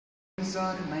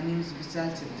sir. My name is Bishal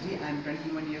Kshetri. I am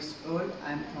 21 years old.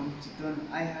 I am from Chitwan.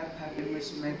 I have 5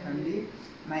 members in my family.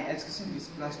 My education is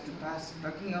plus 2 pass.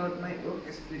 Talking about my work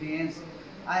experience,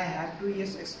 I have 2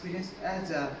 years experience as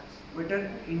a waiter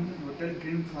in Hotel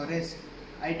Green Forest.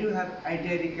 I do have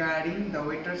idea regarding the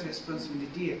waiter's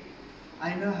responsibility.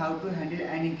 I know how to handle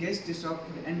any guest to serve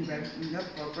food and beverage in the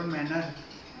proper manner.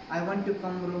 I want to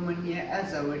come Romania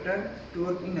as a waiter to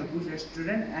work in a good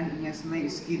restaurant and enhance my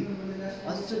skill.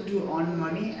 Also to earn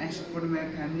money and support my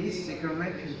family, secure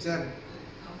my future.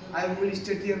 I will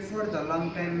stay here for the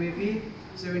long time, maybe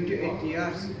 7 to 8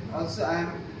 years. Also I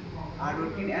am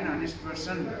hardworking and honest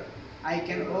person. I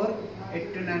can work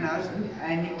 8 to 9 hours in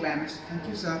any climate. Thank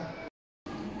you, sir.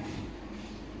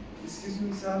 Excuse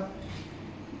me, sir.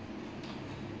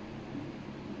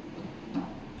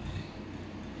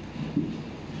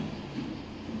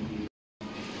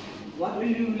 What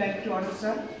will you like to order,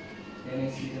 sir? Can I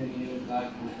see the menu card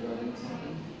before ordering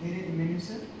something? Here is the menu,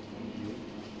 sir.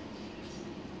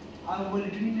 I will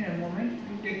return in a moment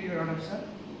to take your order, sir.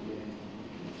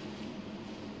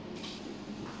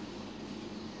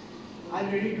 Are you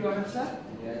ready to order, sir?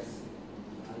 Yes.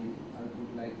 I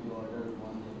would like to order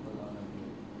one local on a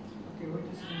plate. Okay, wait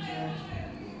a second, sir.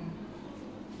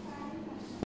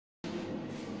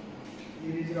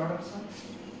 Here is your order, sir.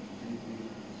 Thank you.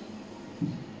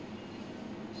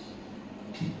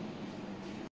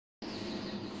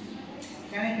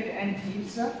 Can I get anything,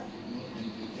 sir? No,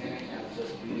 thank you. Can I have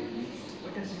just bill, please?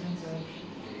 Wait a second, sir.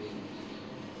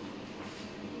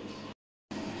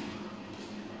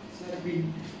 Sir, bill.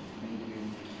 Thank you.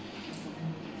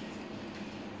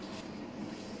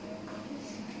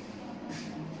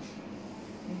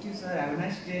 Thank you, sir. Have a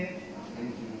nice day.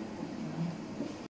 Thank you.